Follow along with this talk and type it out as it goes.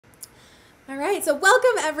All right, so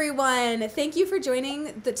welcome everyone. Thank you for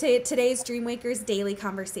joining today's DreamWakers Daily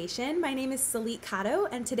Conversation. My name is Salit Kato,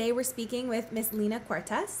 and today we're speaking with Miss Lina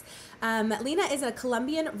Cuartas. Lina is a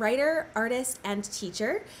Colombian writer, artist, and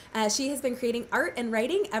teacher. She has been creating art and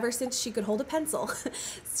writing ever since she could hold a pencil.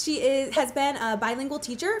 Has been a bilingual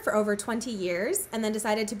teacher for over 20 years and then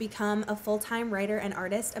decided to become a full-time writer and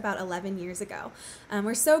artist about 11 years ago.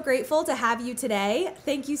 We're so grateful to have you today.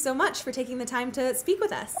 Thank you so much for taking the time to speak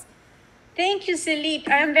with us. Thank you, Salit.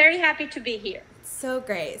 I'm very happy to be here. So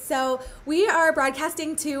great. So we are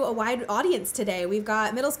broadcasting to a wide audience today. We've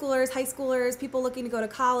got middle schoolers, high schoolers, people looking to go to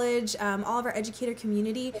college, all of our educator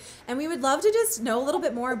community, and we would love to just know a little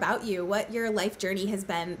bit more about you, what your life journey has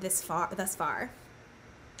been thus far.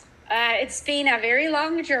 It's been a very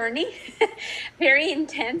long journey, very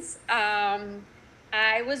intense.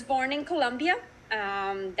 I was born in Colombia.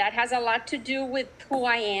 That has a lot to do with who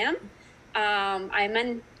I am. I'm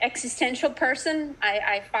an existential person.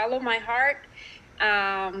 I follow my heart.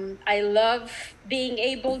 I love being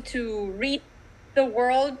able to read the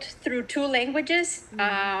world through two languages.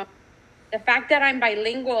 The fact that I'm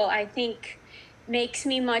bilingual, I think, makes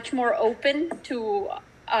me much more open to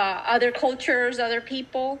other cultures, other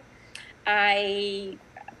people. I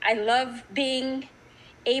love being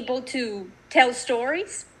able to tell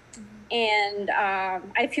stories, and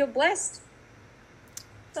I feel blessed.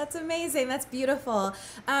 That's amazing. That's beautiful.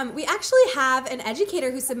 We actually have an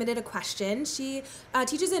educator who submitted a question. She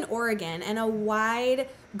teaches in Oregon, and a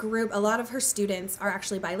lot of her students are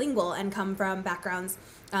actually bilingual and come from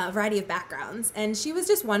a variety of backgrounds. And she was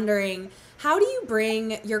just wondering, how do you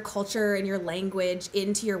bring your culture and your language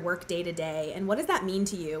into your work day to day? And what does that mean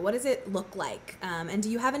to you? What does it look like? And do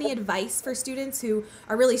you have any advice for students who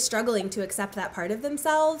are really struggling to accept that part of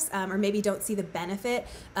themselves, or maybe don't see the benefit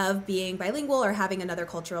of being bilingual or having another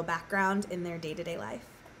cultural background in their day-to-day life?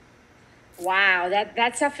 Wow,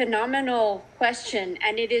 that's a phenomenal question,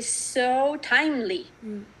 and it is so timely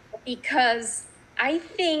because I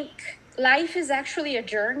think life is actually a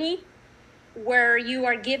journey where you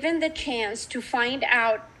are given the chance to find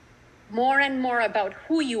out more and more about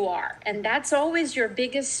who you are, and that's always your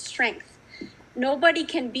biggest strength. Nobody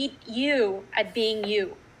can beat you at being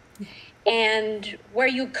you. And where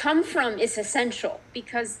you come from is essential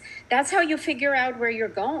because that's how you figure out where you're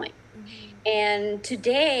going. And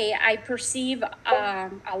today I perceive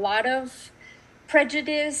a lot of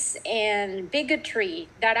prejudice and bigotry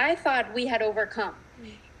that I thought we had overcome.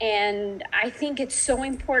 And I think it's so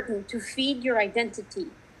important to feed your identity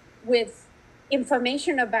with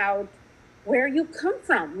information about where you come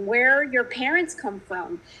from, where your parents come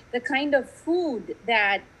from, the kind of food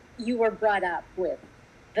that you were brought up with,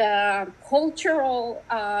 the cultural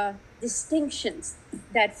distinctions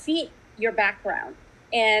that fit your background.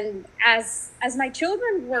 And as my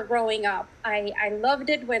children were growing up, I loved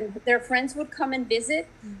it when their friends would come and visit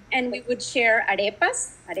and we would share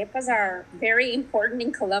arepas. Arepas are very important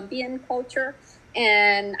in Colombian culture.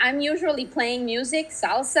 And I'm usually playing music,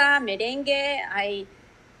 salsa, merengue.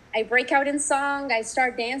 I break out in song, I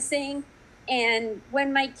start dancing. And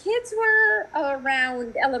when my kids were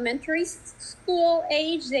around elementary school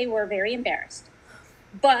age, they were very embarrassed.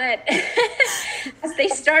 But as they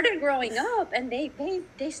started growing up and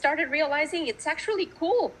they started realizing it's actually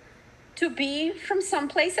cool to be from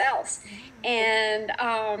someplace else. And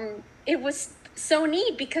it was so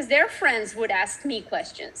neat because their friends would ask me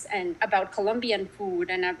questions and about Colombian food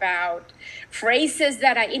and about phrases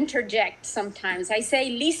that I interject sometimes. I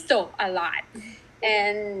say listo a lot.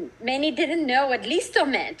 And many didn't know what listo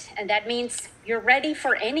meant. And that means you're ready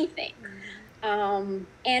for anything.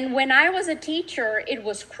 And when I was a teacher, it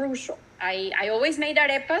was crucial. I always made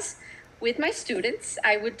arepas with my students.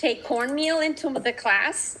 I would take cornmeal into the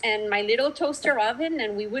class and my little toaster oven,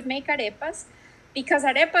 and we would make arepas because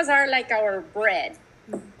arepas are like our bread.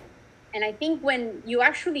 And I think when you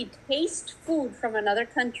actually taste food from another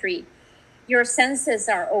country, your senses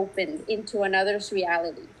are opened into another's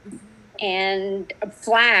reality. And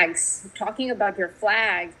flags, talking about your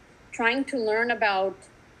flag, trying to learn about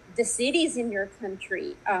the cities in your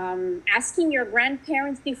country, asking your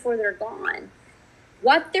grandparents before they're gone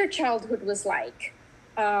what their childhood was like,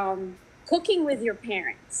 cooking with your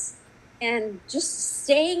parents, and just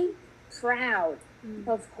staying proud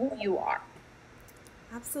of who you are.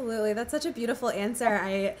 Absolutely. That's such a beautiful answer.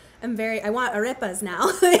 I want arepas now.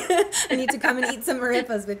 I need to come and eat some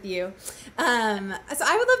arepas with you. So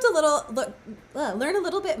I would love to learn a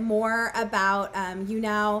little bit more about you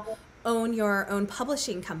now own your own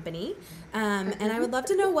publishing company. And I would love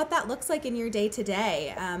to know what that looks like in your day to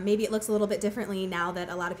day. Maybe it looks a little bit differently now that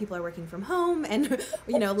a lot of people are working from home and,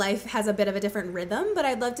 life has a bit of a different rhythm, but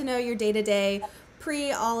I'd love to know your day to day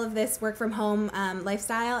pre all of this work from home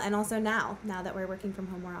lifestyle, and also now that we're working from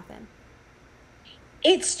home more often.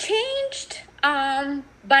 It's changed,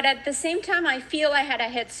 but at the same time, I feel I had a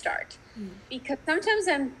head start because sometimes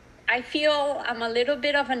I feel I'm a little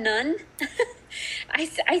bit of a nun.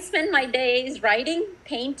 I spend my days writing,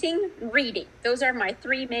 painting, reading. Those are my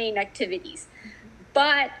three main activities.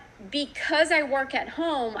 But because I work at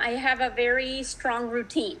home, I have a very strong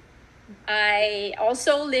routine. I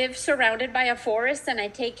also live surrounded by a forest, and I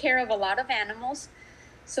take care of a lot of animals.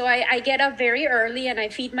 So I get up very early and I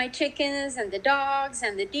feed my chickens and the dogs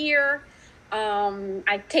and the deer.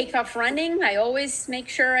 I take off running. I always make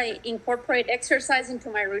sure I incorporate exercise into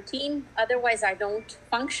my routine. Otherwise, I don't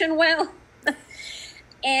function well.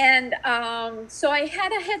 And so I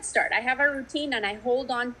had a head start. I have a routine and I hold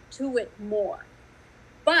on to it more.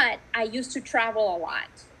 But I used to travel a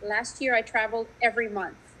lot. Last year, I traveled every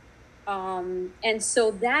month. And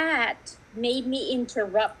so that made me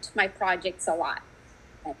interrupt my projects a lot.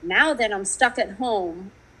 And now that I'm stuck at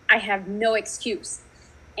home, I have no excuse.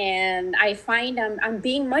 And I find I'm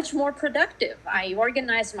being much more productive. I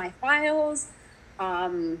organized my files.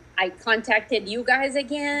 I contacted you guys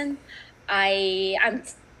again. I'm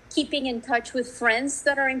keeping in touch with friends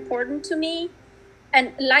that are important to me.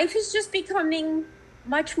 And life is just becoming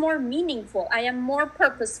much more meaningful. I am more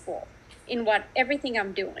purposeful in everything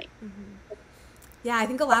I'm doing. Mm-hmm. Yeah, I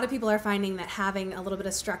think a lot of people are finding that having a little bit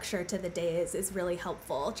of structure to the days is really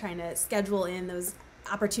helpful, trying to schedule in those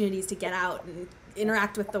opportunities to get out and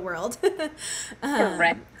interact with the world.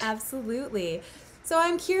 Correct. Absolutely. So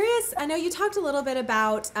I'm curious, I know you talked a little bit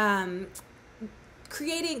about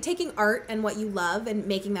taking art and what you love and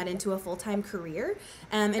making that into a full-time career.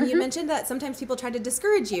 And you mentioned that sometimes people try to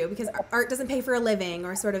discourage you because art doesn't pay for a living,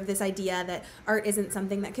 or sort of this idea that art isn't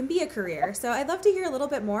something that can be a career. So I'd love to hear a little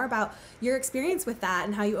bit more about your experience with that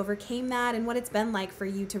and how you overcame that and what it's been like for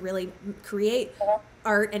you to really create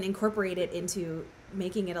art and incorporate it into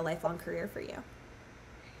making it a lifelong career for you.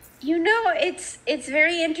 It's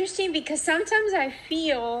very interesting because sometimes I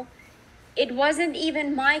feel it wasn't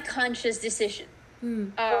even my conscious decision.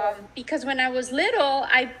 Because when I was little,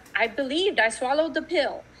 I believed, I swallowed the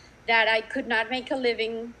pill that I could not make a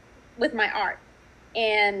living with my art.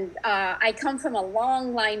 And I come from a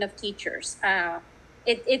long line of teachers.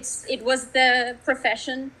 It was the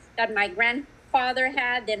profession that my grandfather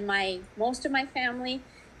had and most of my family.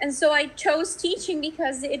 And so I chose teaching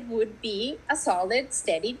because it would be a solid,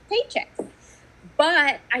 steady paycheck.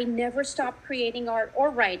 But I never stopped creating art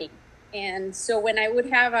or writing. And so when I would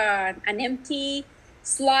have an empty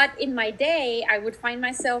slot in my day, I would find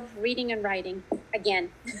myself reading and writing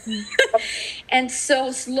again. And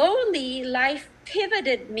so slowly life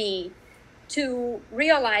pivoted me to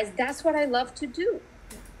realize that's what I love to do.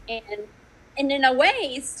 And in a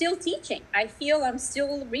way, it's still teaching. I feel I'm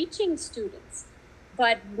still reaching students.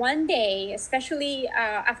 But one day, especially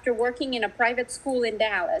after working in a private school in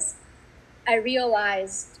Dallas, I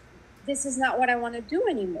realized this is not what I want to do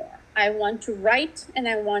anymore. I want to write and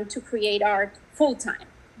I want to create art full time.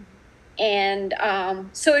 And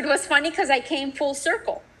so it was funny because I came full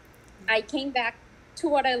circle. I came back to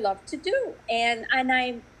what I love to do. And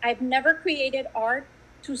I've never created art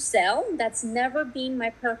to sell. That's never been my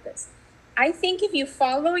purpose. I think if you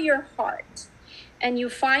follow your heart and you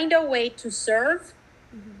find a way to serve,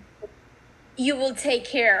 you will take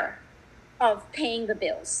care of paying the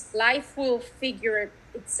bills. Life will figure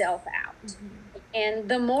itself out. And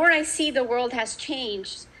the more I see the world has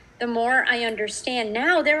changed, the more I understand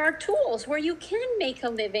now there are tools where you can make a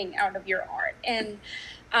living out of your art. And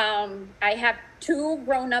I have 2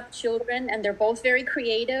 grown-up children, and they're both very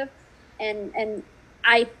creative. And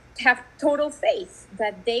I have total faith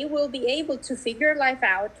that they will be able to figure life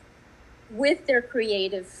out with their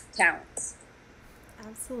creative talents.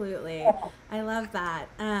 Absolutely. I love that.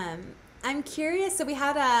 I'm curious. So we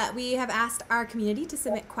have asked our community to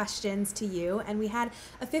submit questions to you, and we had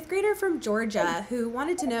a 5th grader from Georgia who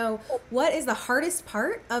wanted to know what is the hardest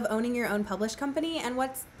part of owning your own publishing company,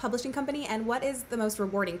 and what is the most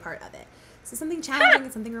rewarding part of it. So something challenging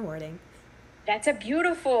and something rewarding. That's a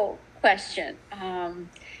beautiful question.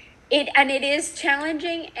 It is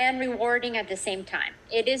challenging and rewarding at the same time.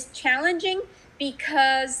 It is challenging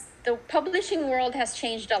because the publishing world has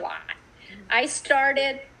changed a lot. I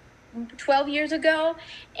started 12 years ago,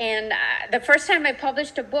 and the first time I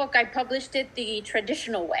published a book, I published it the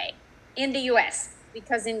traditional way in the US,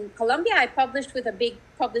 because in Colombia I published with a big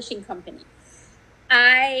publishing company.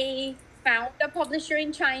 I found a publisher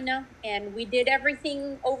in China and we did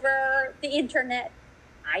everything over the internet.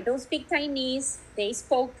 I don't speak Chinese. They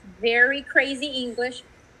spoke very crazy English,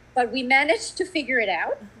 but we managed to figure it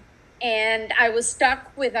out. And I was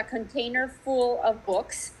stuck with a container full of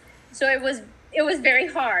books. So it was very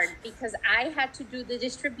hard because I had to do the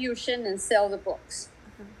distribution and sell the books.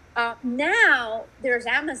 Now there's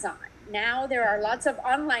Amazon. Now there are lots of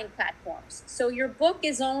online platforms. So your book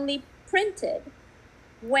is only printed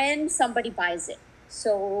when somebody buys it.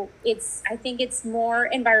 So I think it's more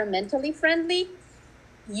environmentally friendly.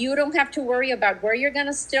 You don't have to worry about where you're going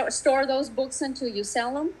to store those books until you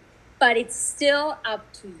sell them, but it's still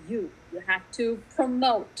up to you. You have to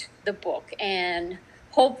promote the book and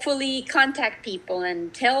hopefully contact people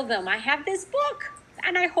and tell them, I have this book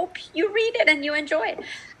and I hope you read it and you enjoy it.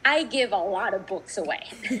 I give a lot of books away.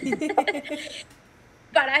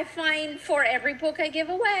 But I find for every book I give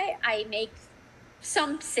away, I make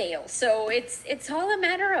some sales. So it's all a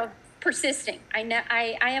matter of persisting.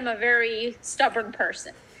 I am a very stubborn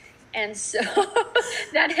person. And so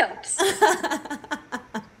that helps.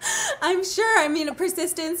 I'm sure. I mean,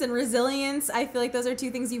 persistence and resilience, I feel like those are two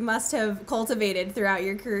things you must have cultivated throughout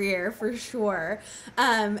your career for sure.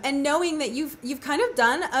 And knowing that you've kind of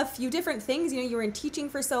done a few different things, you were in teaching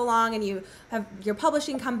for so long and you have your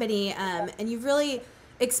publishing company, and you've really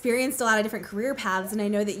experienced a lot of different career paths. And I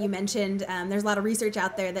know that you mentioned there's a lot of research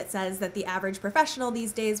out there that says that the average professional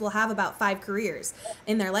these days will have about 5 careers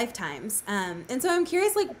in their lifetimes. And so I'm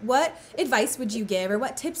curious, like, what advice would you give or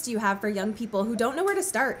what tips do you have for young people who don't know where to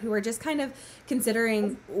start, who are just kind of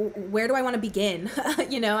considering, where do I want to begin?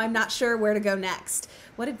 I'm not sure where to go next.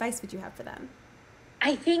 What advice would you have for them?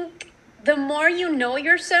 I think the more you know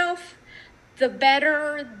yourself, the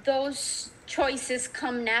better those choices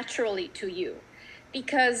come naturally to you.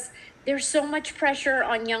 Because there's so much pressure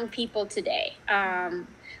on young people today.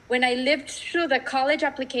 When I lived through the college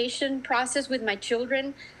application process with my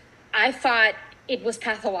children, I thought it was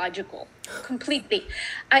pathological, completely.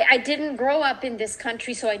 I didn't grow up in this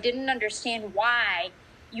country, so I didn't understand why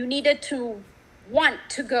you needed to want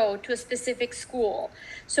to go to a specific school.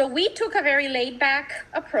 So we took a very laid back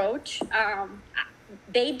approach.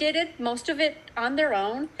 They did it, most of it on their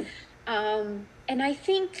own. And I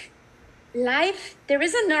think there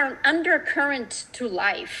is an undercurrent to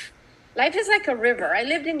life. Life is like a river. I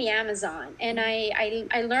lived in the Amazon and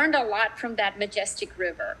I learned a lot from that majestic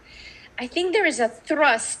river. I think there is a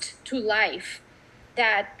thrust to life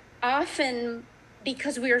that often,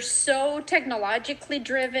 because we are so technologically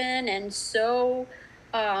driven and so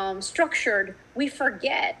structured, we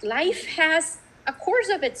forget. Life has a course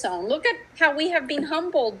of its own. Look at how we have been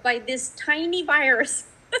humbled by this tiny virus.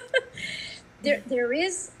 There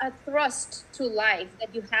is a thrust to life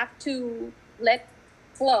that you have to let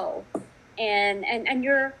flow, and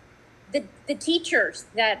the teachers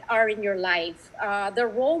that are in your life, the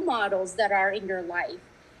role models that are in your life,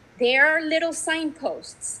 they are little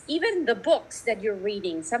signposts. Even the books that you're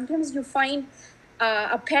reading, sometimes you find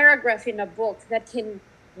a paragraph in a book that can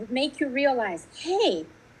make you realize, hey,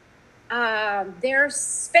 there's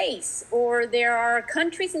space, or there are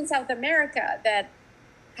countries in South America that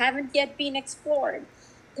haven't yet been explored.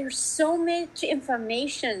 There's so much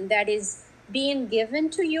information that is being given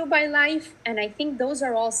to you by life, and I think those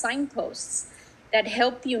are all signposts that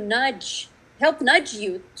help nudge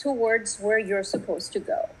you towards where you're supposed to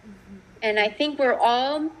go. Mm-hmm. And I think we're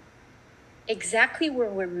all exactly where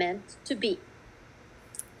we're meant to be,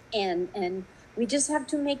 and we just have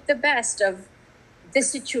to make the best of the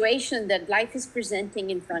situation that life is presenting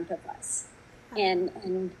in front of us.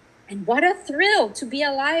 And what a thrill to be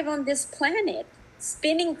alive on this planet,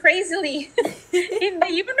 spinning crazily in the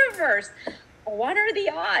universe. What are the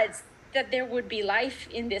odds that there would be life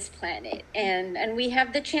in this planet? And we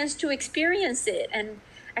have the chance to experience it. And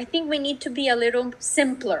I think we need to be a little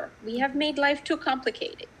simpler. We have made life too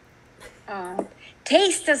complicated.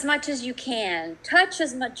 Taste as much as you can, touch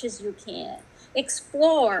as much as you can,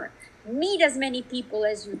 explore, meet as many people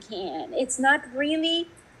as you can. It's not really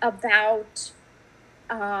about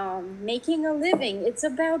making a living. It's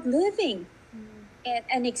about living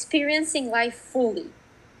and experiencing life fully.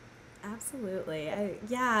 Absolutely.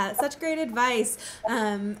 Yeah, such great advice.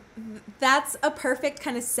 That's a perfect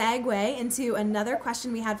kind of segue into another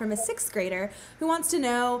question we had from a 6th grader who wants to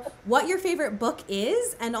know what your favorite book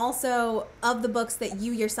is, and also of the books that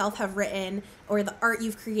you yourself have written or the art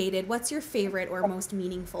you've created, what's your favorite or most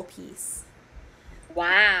meaningful piece?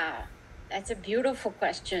 Wow, that's a beautiful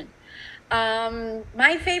question.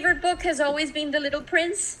 My favorite book has always been The Little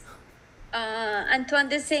Prince, Antoine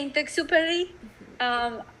de Saint-Exupéry.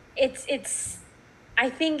 I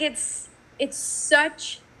think it's it's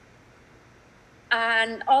such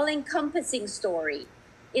an all-encompassing story.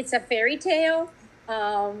 It's a fairy tale,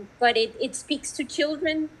 but it speaks to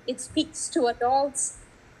children, it speaks to adults,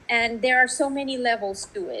 and there are so many levels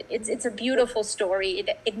to it. It's a beautiful story.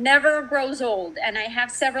 It never grows old, and I have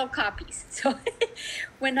several copies. So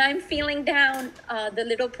when I'm feeling down, The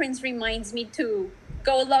Little Prince reminds me to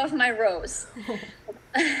go love my rose.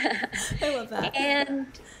 I love that. And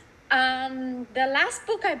the last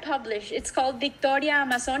book I published, it's called Victoria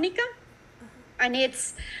Amazonica, and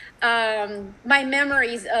it's my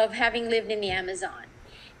memories of having lived in the Amazon.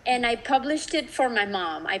 And I published it for my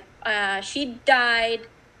mom. She died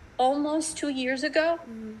almost 2 years ago,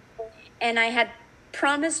 and I had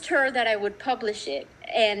promised her that I would publish it,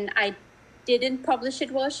 and I didn't publish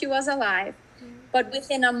it while she was alive. But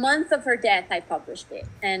within a month of her death, I published it,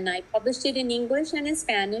 and I published it in English and in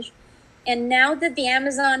Spanish. And now that the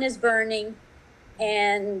Amazon is burning,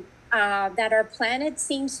 and that our planet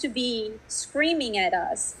seems to be screaming at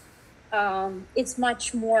us, it's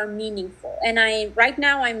much more meaningful. And right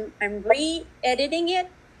now I'm re-editing it.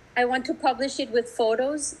 I want to publish it with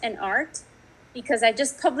photos and art, because I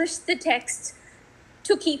just published the text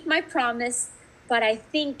to keep my promise. But I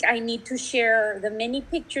think I need to share the many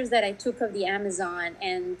pictures that I took of the Amazon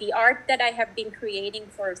and the art that I have been creating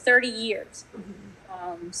for 30 years.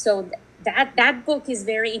 So that book is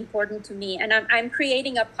very important to me. And I'm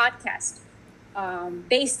creating a podcast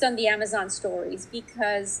based on the Amazon stories,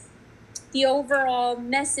 because the overall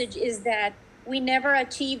message is that we never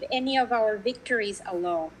achieve any of our victories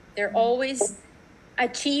alone. They're always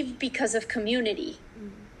achieved because of community.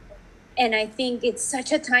 And I think it's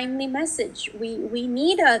such a timely message. We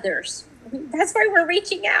need others. That's why we're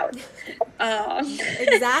reaching out.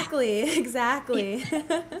 Exactly.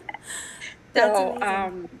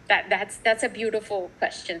 That's a beautiful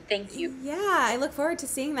question. Thank you. Yeah, I look forward to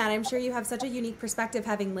seeing that. I'm sure you have such a unique perspective,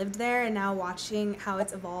 having lived there and now watching how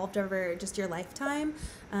it's evolved over just your lifetime.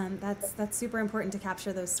 That's super important to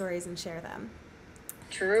capture those stories and share them.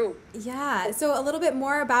 True. Yeah. So a little bit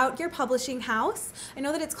more about your publishing house. I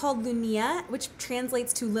know that it's called Lunia, which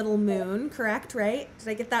translates to Little Moon, correct? Right? Did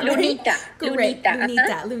I get that Lunita. right? Great.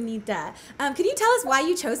 Lunita. Lunita. Can you tell us why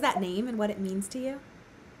you chose that name and what it means to you?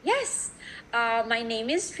 Yes. My name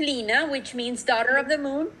is Lina, which means daughter of the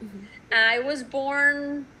moon. I was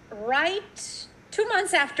born right 2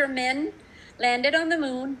 months after men landed on the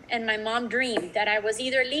moon, and my mom dreamed that I was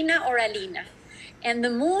either Lina or Alina. And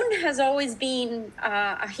the moon has always been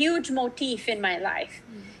a huge motif in my life.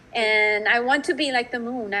 And I want to be like the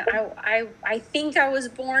moon. I think I was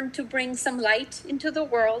born to bring some light into the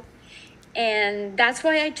world. And that's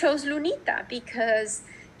why I chose Lunita, because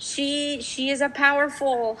she is a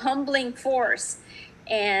powerful, humbling force.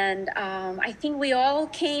 And I think we all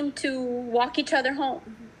came to walk each other home.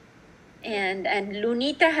 And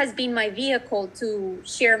Lunita has been my vehicle to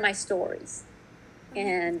share my stories.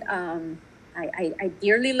 And I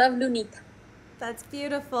dearly love Lunita. That's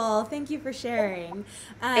beautiful. Thank you for sharing.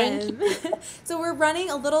 Thank you. So we're running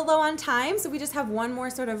a little low on time, so we just have one more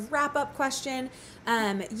sort of wrap-up question.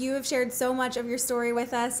 You have shared so much of your story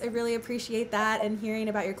with us. I really appreciate that, and hearing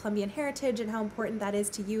about your Colombian heritage and how important that is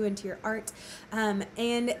to you and to your art.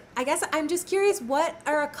 And I guess I'm just curious, what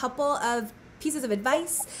are a couple of pieces of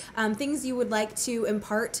advice, things you would like to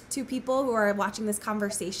impart to people who are watching this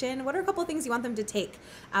conversation? What are a couple of things you want them to take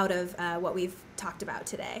out of what we've talked about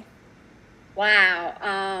today? Wow.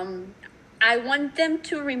 I want them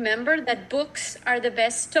to remember that books are the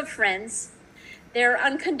best of friends. They're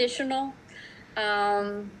unconditional.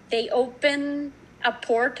 They open a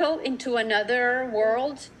portal into another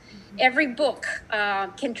world. Every book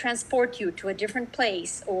can transport you to a different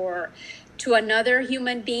place or to another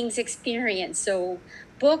human being's experience. So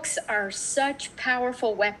books are such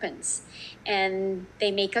powerful weapons, and they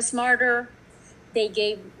make us smarter. They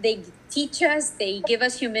teach us, they give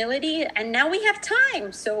us humility, and now we have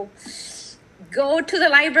time. So go to the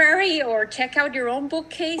library or check out your own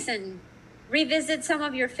bookcase and revisit some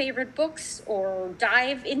of your favorite books or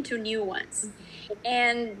dive into new ones.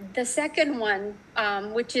 And the second one,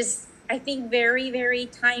 which is, I think, very, very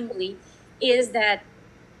timely, is that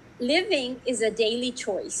living is a daily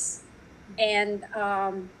choice. And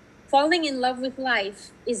falling in love with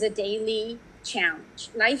life is a daily challenge.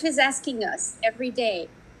 Life is asking us every day,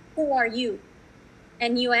 who are you?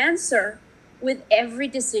 And you answer with every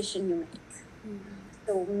decision you make.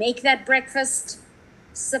 So make that breakfast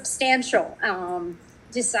substantial.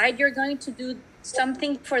 Decide you're going to do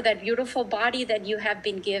something for that beautiful body that you have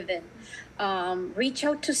been given. Reach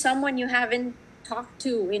out to someone you haven't talked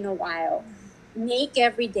to in a while. Make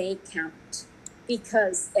every day count,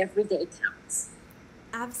 because every day counts.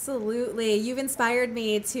 Absolutely. You've inspired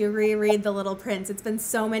me to reread The Little Prince. It's been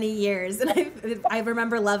so many years, and I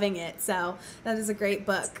remember loving it. So that is a great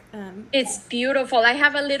book. It's beautiful. I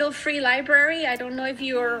have a little free library. I don't know if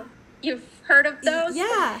you've heard of those.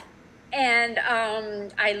 Yeah. And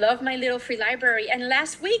I love my little free library. And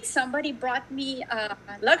last week, somebody brought me a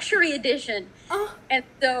luxury edition. Oh, And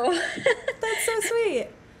so that's so sweet.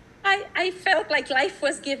 I felt like life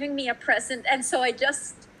was giving me a present. And so I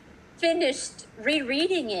just finished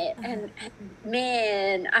rereading it. And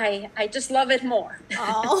man, I just love it more.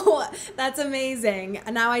 Oh, that's amazing.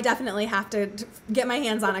 Now I definitely have to get my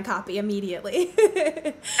hands on a copy immediately.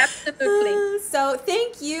 Absolutely. So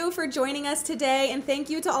thank you for joining us today, and thank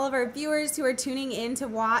you to all of our viewers who are tuning in to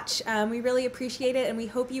watch. We really appreciate it, and we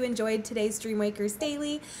hope you enjoyed today's DreamWakers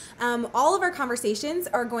Daily. All of our conversations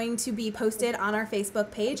are going to be posted on our Facebook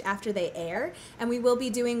page after they air, and we will be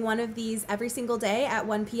doing one of these every single day at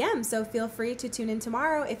 1 p.m. So feel free to tune in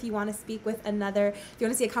tomorrow if you want to speak with another, if you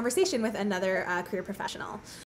want to see a conversation with another career professional.